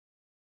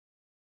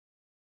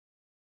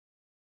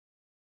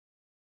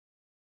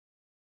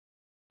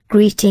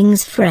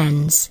Greetings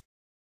friends.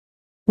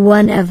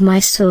 One of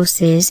my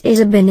sources is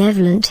a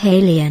benevolent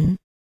alien.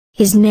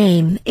 His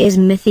name is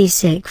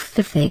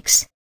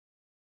Mithisicphephics.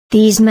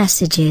 These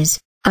messages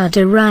are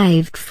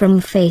derived from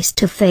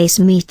face-to-face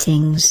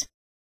meetings,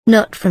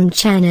 not from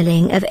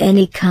channeling of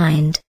any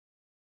kind.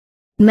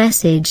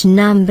 Message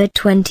number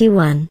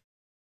 21.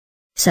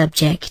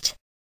 Subject: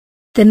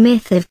 the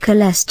myth of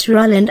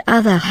cholesterol and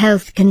other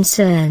health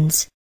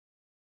concerns.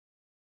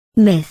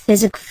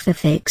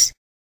 Mithisicphephics.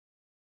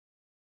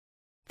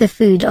 The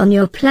food on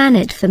your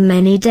planet for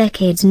many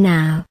decades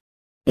now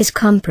is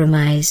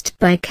compromised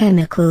by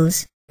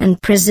chemicals and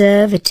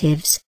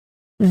preservatives,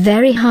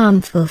 very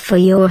harmful for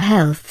your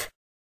health,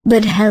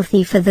 but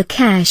healthy for the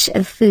cash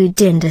of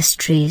food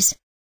industries.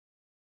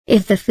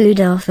 If the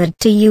food offered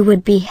to you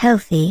would be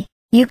healthy,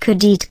 you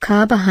could eat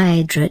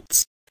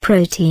carbohydrates,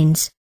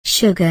 proteins,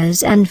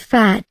 sugars and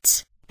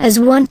fats, as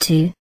one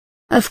to.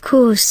 Of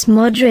course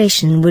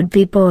moderation would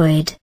be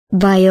buoyed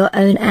by your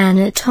own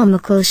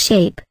anatomical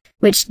shape,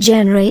 which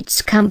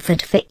generates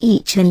comfort for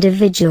each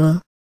individual.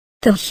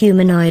 The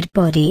humanoid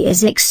body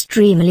is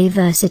extremely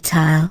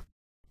versatile,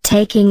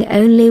 taking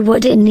only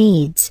what it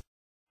needs,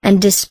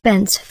 and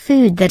dispense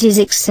food that is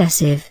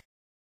excessive.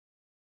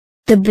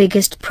 The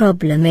biggest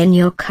problem in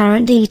your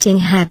current eating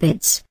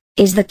habits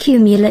is the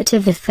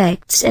cumulative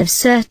effects of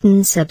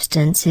certain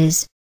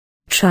substances.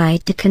 Try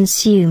to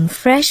consume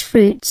fresh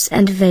fruits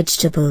and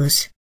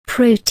vegetables,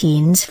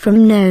 proteins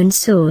from known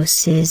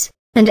sources,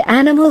 and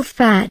animal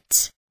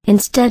fats,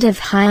 instead of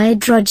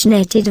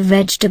hydrogenated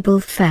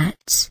vegetable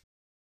fats.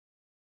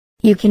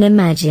 You can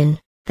imagine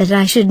that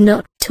I should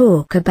not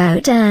talk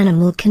about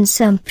animal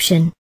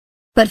consumption.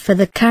 But for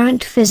the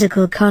current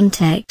physical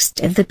context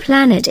of the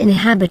planet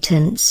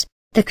inhabitants,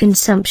 the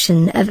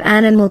consumption of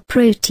animal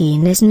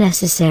protein is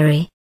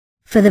necessary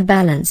for the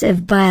balance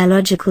of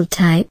biological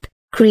type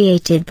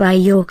created by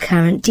your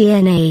current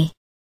DNA.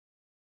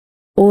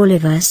 All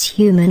of us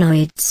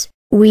humanoids,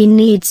 we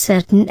need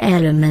certain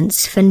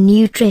elements for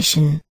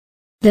nutrition.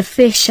 The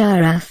fish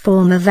are a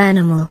form of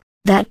animal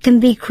that can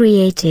be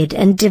created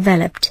and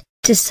developed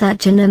to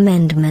such an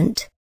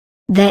amendment.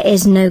 There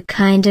is no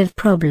kind of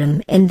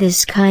problem in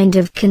this kind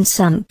of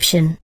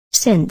consumption,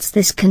 since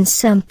this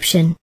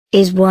consumption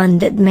is one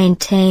that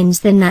maintains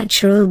the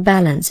natural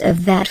balance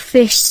of that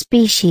fish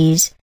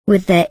species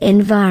with their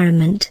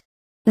environment.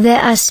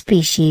 There are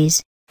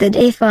species that,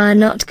 if are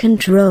not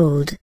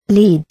controlled,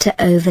 lead to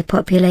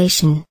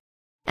overpopulation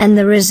and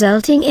the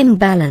resulting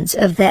imbalance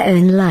of their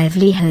own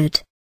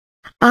livelihood.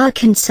 Our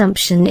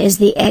consumption is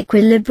the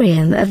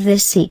equilibrium of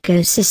this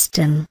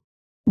ecosystem.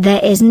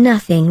 There is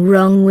nothing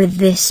wrong with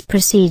this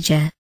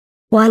procedure.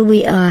 While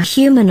we are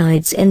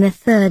humanoids in the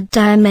third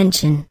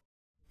dimension,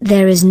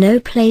 there is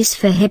no place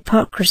for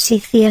hypocrisy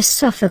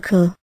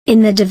theosophical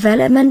in the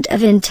development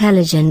of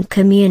intelligent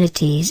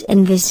communities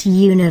in this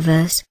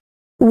universe.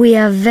 We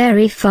are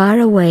very far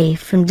away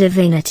from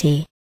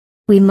divinity.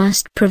 We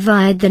must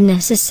provide the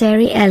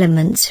necessary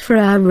elements for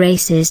our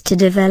races to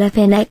develop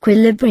in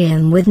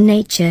equilibrium with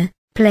nature,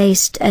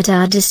 placed at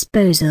our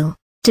disposal,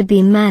 to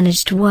be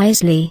managed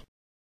wisely.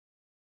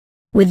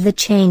 With the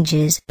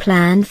changes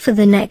planned for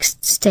the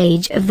next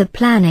stage of the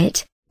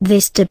planet,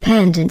 this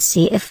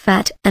dependency of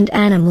fat and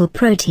animal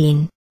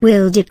protein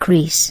will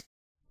decrease,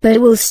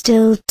 but will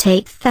still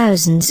take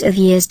thousands of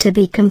years to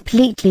be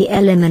completely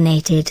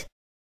eliminated.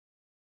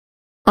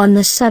 On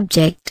the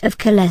subject of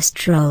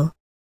cholesterol,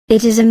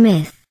 it is a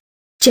myth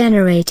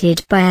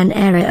generated by an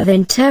error of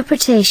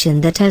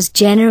interpretation that has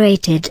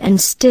generated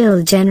and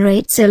still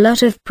generates a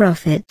lot of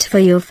profit for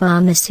your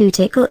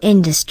pharmaceutical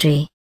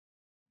industry.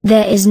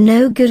 There is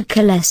no good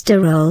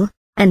cholesterol,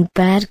 and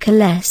bad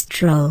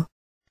cholesterol,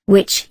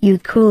 which you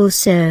call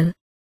so.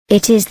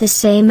 It is the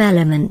same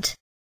element.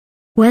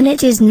 When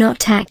it is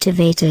not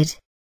activated,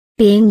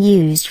 being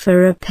used for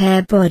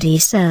repair body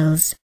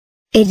cells,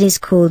 it is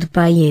called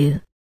by you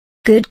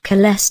good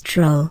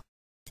cholesterol,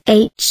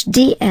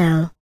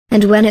 HDL.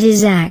 And when it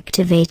is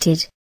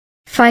activated,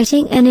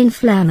 fighting an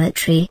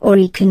inflammatory or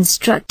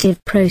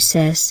reconstructive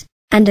process,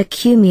 and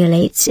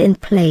accumulates in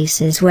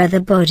places where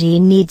the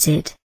body needs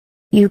it,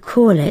 you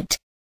call it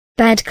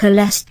bad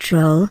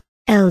cholesterol,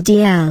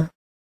 LDL.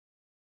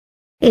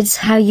 It's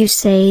how you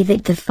say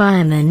that the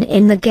fireman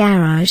in the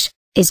garage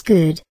is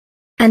good,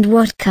 and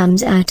what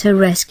comes out to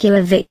rescue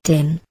a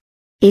victim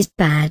is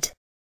bad.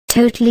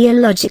 Totally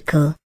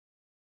illogical.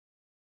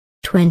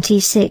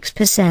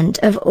 26%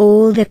 of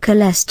all the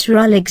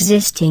cholesterol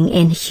existing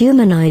in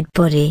humanoid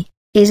body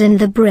is in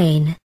the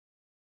brain.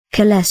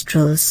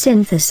 Cholesterol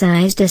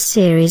synthesized a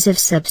series of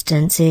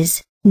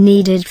substances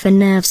needed for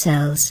nerve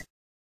cells.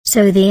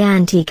 So the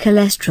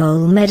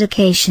anti-cholesterol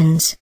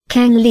medications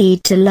can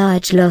lead to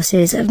large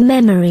losses of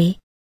memory.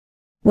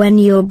 When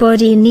your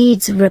body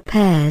needs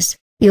repairs,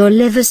 your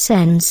liver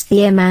sends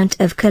the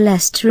amount of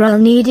cholesterol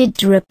needed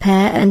to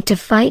repair and to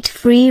fight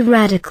free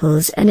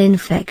radicals and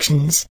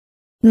infections,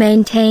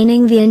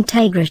 maintaining the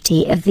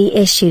integrity of the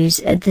issues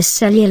at the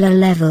cellular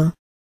level.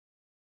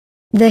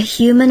 The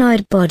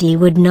humanoid body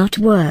would not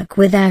work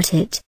without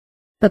it,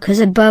 because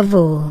above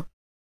all,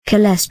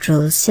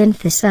 cholesterol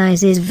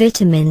synthesizes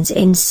vitamins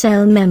in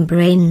cell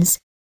membranes.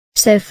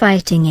 So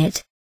fighting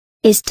it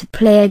is to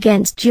play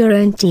against your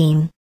own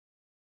team.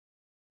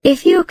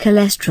 If your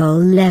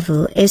cholesterol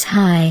level is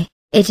high,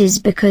 it is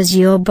because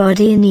your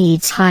body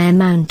needs high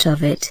amount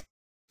of it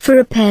for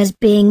repairs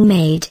being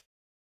made.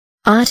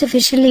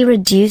 Artificially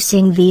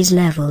reducing these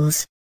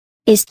levels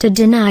is to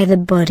deny the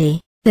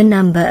body the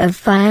number of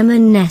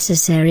firemen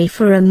necessary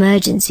for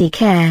emergency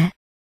care.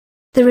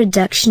 The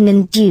reduction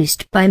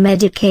induced by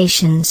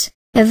medications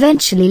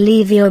eventually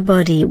leave your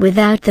body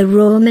without the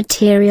raw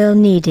material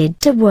needed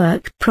to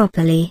work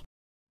properly,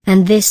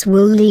 and this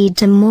will lead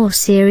to more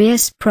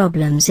serious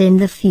problems in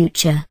the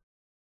future.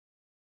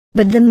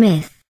 But the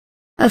myth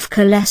of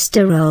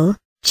cholesterol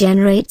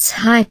generates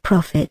high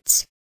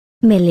profits,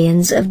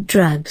 millions of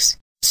drugs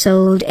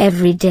sold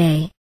every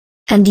day,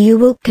 and you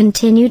will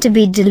continue to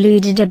be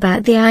deluded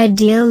about the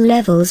ideal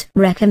levels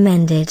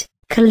recommended,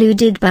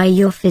 colluded by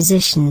your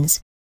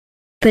physicians.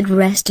 But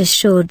rest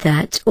assured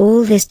that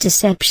all this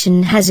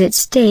deception has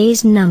its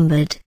days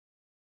numbered.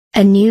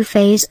 A new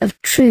phase of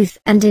truth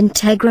and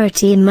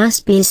integrity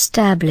must be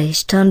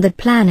established on the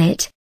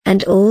planet,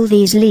 and all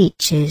these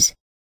leeches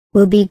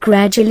will be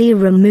gradually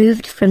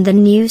removed from the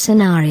new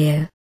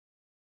scenario.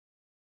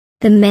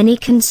 The many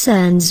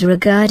concerns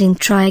regarding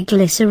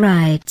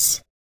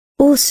triglycerides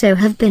also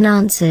have been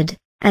answered,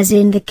 as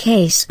in the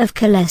case of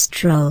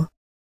cholesterol.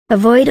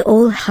 Avoid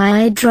all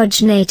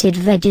hydrogenated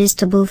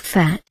vegetable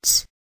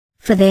fats,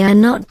 for they are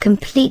not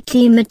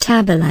completely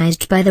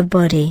metabolized by the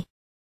body,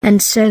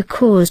 and so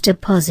cause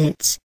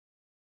deposits.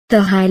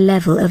 The high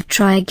level of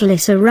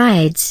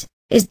triglycerides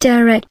is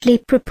directly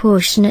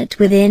proportionate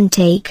with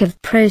intake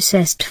of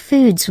processed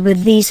foods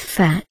with these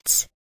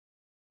fats.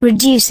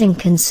 Reducing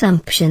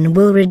consumption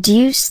will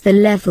reduce the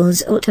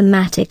levels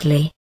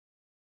automatically.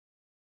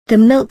 The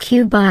milk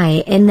you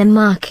buy in the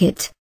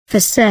market, for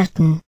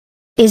certain,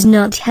 is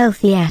not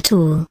healthy at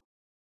all.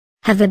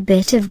 Have a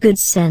bit of good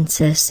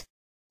sense,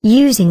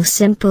 using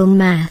simple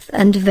math,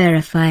 and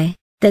verify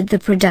that the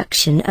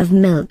production of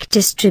milk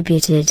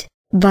distributed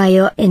by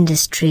your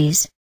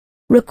industries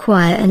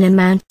require an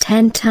amount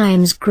 10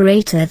 times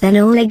greater than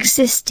all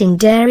existing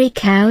dairy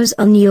cows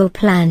on your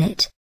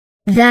planet.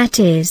 That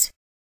is,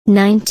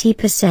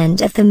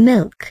 90% of the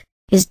milk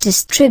is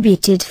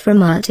distributed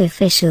from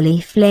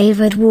artificially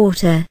flavored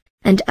water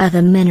and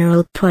other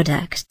mineral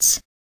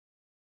products.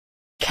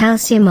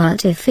 Calcium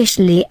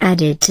artificially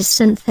added to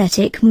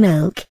synthetic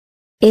milk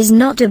is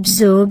not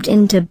absorbed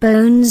into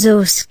bones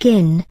or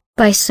skin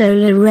by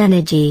solar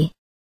energy.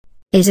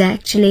 It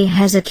actually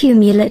has a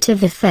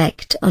cumulative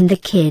effect on the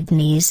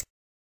kidneys,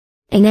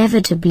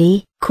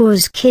 inevitably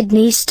cause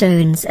kidney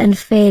stones and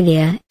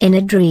failure in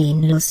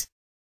adrenals.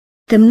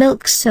 The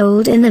milk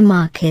sold in the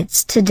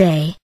markets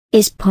today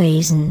is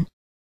poison.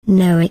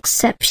 No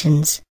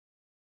exceptions.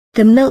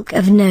 The milk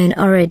of known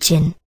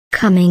origin,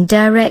 coming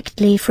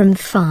directly from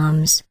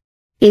farms,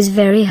 is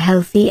very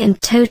healthy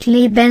and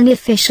totally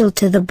beneficial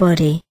to the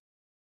body.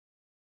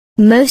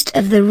 Most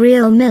of the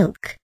real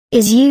milk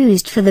is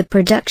used for the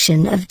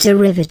production of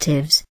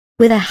derivatives,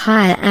 with a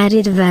higher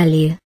added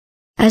value,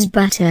 as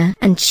butter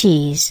and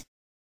cheese.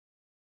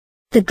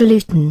 The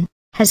gluten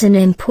has an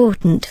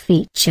important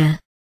feature.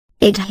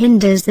 It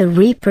hinders the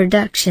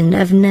reproduction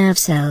of nerve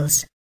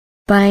cells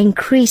by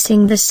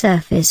increasing the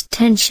surface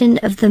tension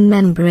of the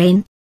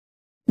membrane.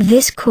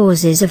 This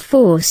causes a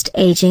forced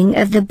aging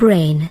of the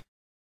brain,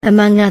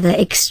 among other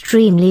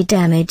extremely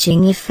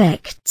damaging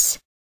effects.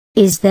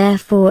 Is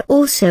therefore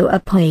also a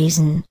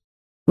poison,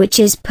 which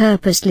is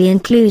purposely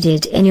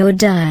included in your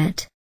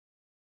diet.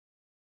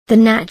 The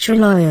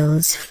natural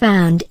oils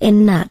found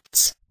in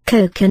nuts,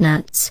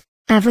 coconuts,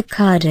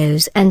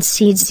 avocados and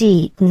seeds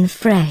eaten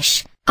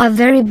fresh are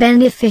very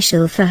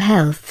beneficial for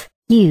health,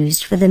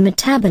 used for the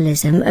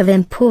metabolism of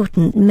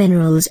important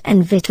minerals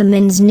and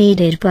vitamins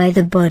needed by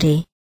the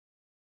body.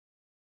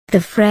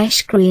 The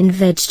fresh green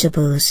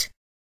vegetables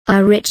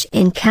are rich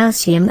in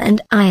calcium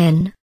and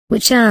iron,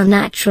 which are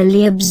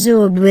naturally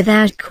absorbed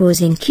without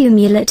causing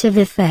cumulative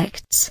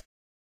effects.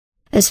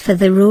 As for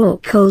the raw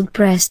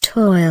cold-pressed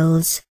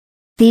oils,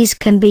 these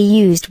can be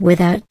used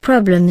without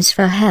problems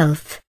for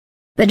health,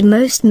 but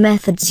most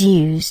methods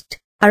used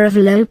are of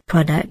low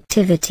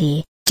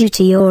productivity, due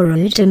to your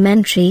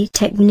rudimentary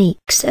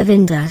techniques of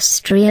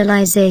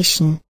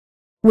industrialization,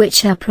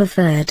 which are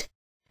preferred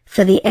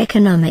for the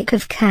economic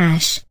of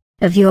cash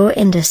of your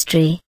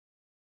industry.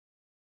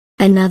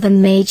 Another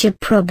major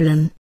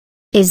problem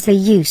is the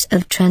use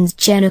of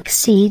transgenic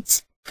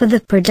seeds for the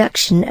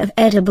production of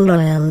edible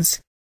oils.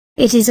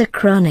 It is a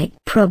chronic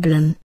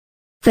problem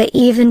for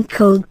even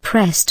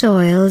cold-pressed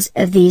oils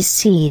of these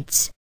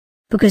seeds,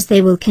 because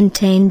they will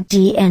contain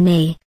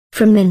DNA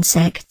from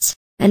insects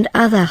and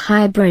other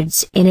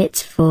hybrids in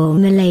its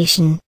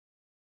formulation.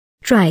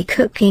 Try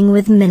cooking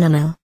with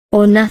minimal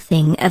or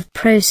nothing of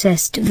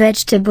processed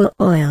vegetable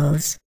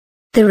oils.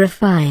 The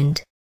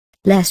refined,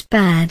 less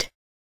bad,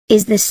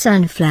 is the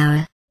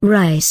sunflower,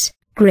 rice,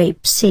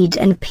 grapeseed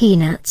and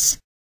peanuts.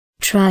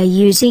 Try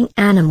using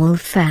animal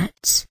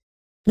fats,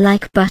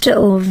 like butter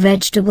or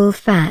vegetable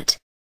fat,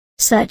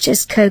 such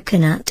as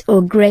coconut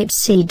or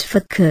grapeseed for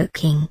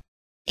cooking.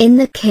 In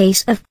the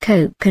case of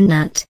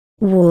coconut,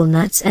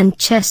 walnuts and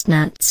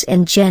chestnuts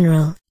in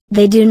general,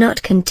 they do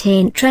not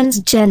contain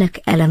transgenic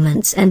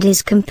elements and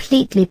is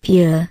completely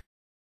pure.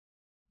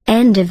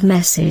 End of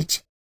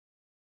message.